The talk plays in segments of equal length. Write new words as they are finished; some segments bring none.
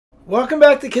Welcome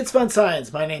back to Kids Fun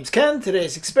Science. My name's Ken.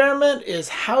 Today's experiment is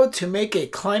how to make a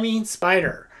climbing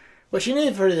spider. What you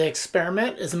need for the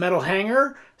experiment is a metal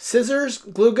hanger, scissors,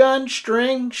 glue gun,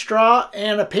 string, straw,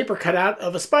 and a paper cutout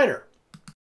of a spider.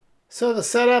 So the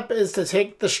setup is to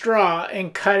take the straw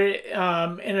and cut it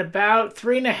in about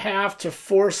 3.5 to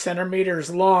 4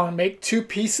 centimeters long. Make 2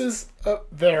 pieces up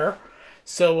there.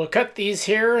 So we'll cut these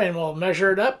here and we'll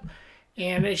measure it up.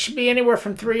 And it should be anywhere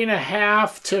from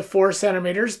 3.5 to 4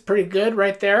 centimeters. Pretty good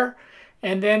right there.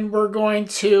 And then we're going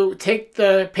to take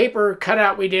the paper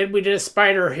cutout we did. We did a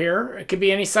spider here. It could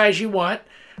be any size you want.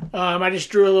 I just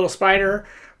drew a little spider.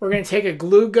 We're going to take a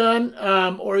glue gun,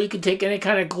 or you can take any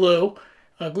kind of glue.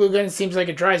 A glue gun seems like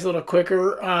it dries a little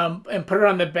quicker, and put it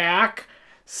on the back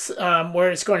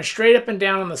where it's going straight up and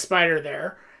down on the spider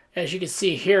there, as you can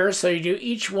see here. So you do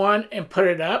each one and put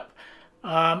it up.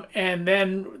 And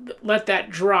then let that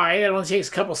dry. That only takes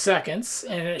a couple seconds,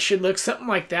 and it should look something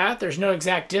like that. There's no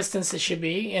exact distance it should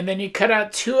be. And then you cut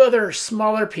out 2 other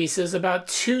smaller pieces, about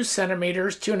 2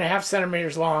 centimeters, 2.5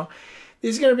 centimeters long.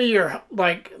 These are going to be your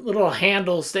like little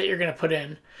handles that you're going to put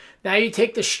in. Now you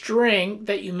take the string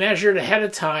that you measured ahead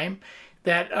of time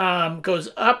that goes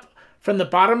up from the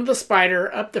bottom of the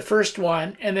spider, up the first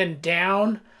one, and then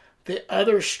down the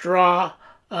other straw,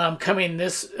 coming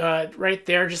this right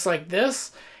there, just like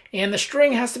this. And the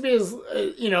string has to be,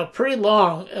 pretty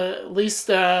long, at least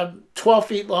 12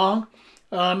 feet long,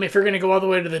 if you're going to go all the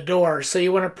way to the door. So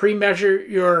you want to pre-measure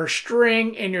your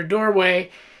string in your doorway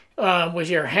with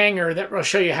your hanger. That will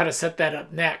show you how to set that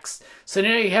up next. So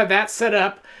now you have that set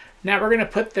up. Now we're going to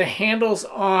put the handles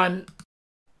on.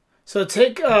 So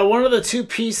take one of the 2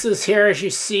 pieces here, as you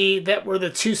see, that were the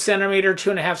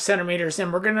 2.5 centimeters,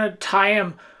 and we're going to tie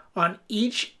them on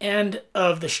each end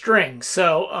of the string.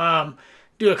 So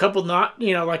do a couple knot,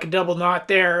 like a double knot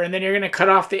there, and then you're going to cut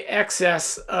off the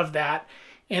excess of that.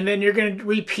 And then you're going to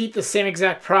repeat the same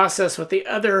exact process with the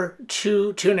other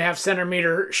 2.5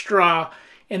 centimeter straw.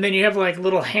 And then you have like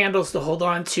little handles to hold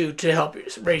on to help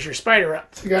raise your spider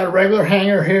up. So you got a regular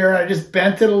hanger here. I just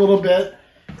bent it a little bit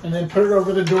and then put it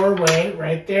over the doorway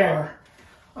right there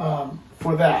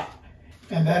for that.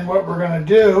 And then what we're going to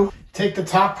do, take the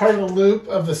top part of the loop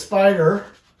of the spider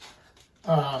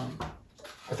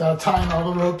without tying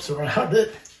all the ropes around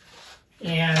it,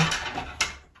 and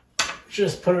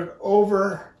just put it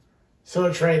over so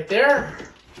it's right there.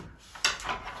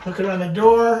 Hook it on the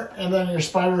door, and then your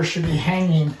spider should be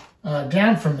hanging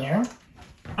down from there.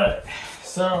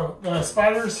 So the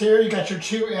spider's here. You got your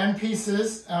 2 end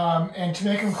pieces, and to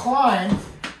make them climb,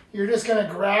 you're just going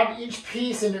to grab each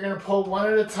piece and you're going to pull one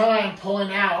at a time,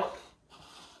 pulling out.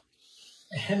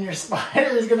 And your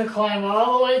spider is going to climb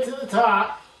all the way to the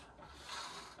top.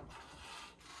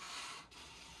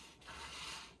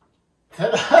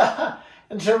 Ta-da!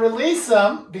 And to release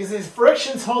them, because these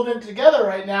friction's holding it together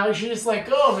right now, you should just let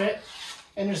go of it,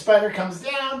 and your spider comes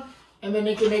down, and then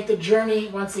you can make the journey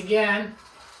once again,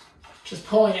 just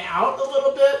pulling out a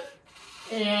little bit,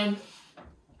 and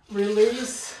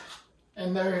release,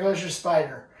 and there goes your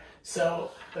spider.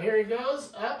 So here he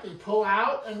goes, up, you pull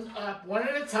out, and up, one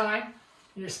at a time,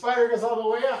 and your spider goes all the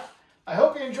way up. I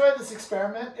hope you enjoyed this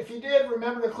experiment. If you did,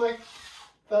 remember to click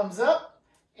thumbs up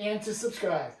and to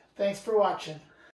subscribe. Thanks for watching.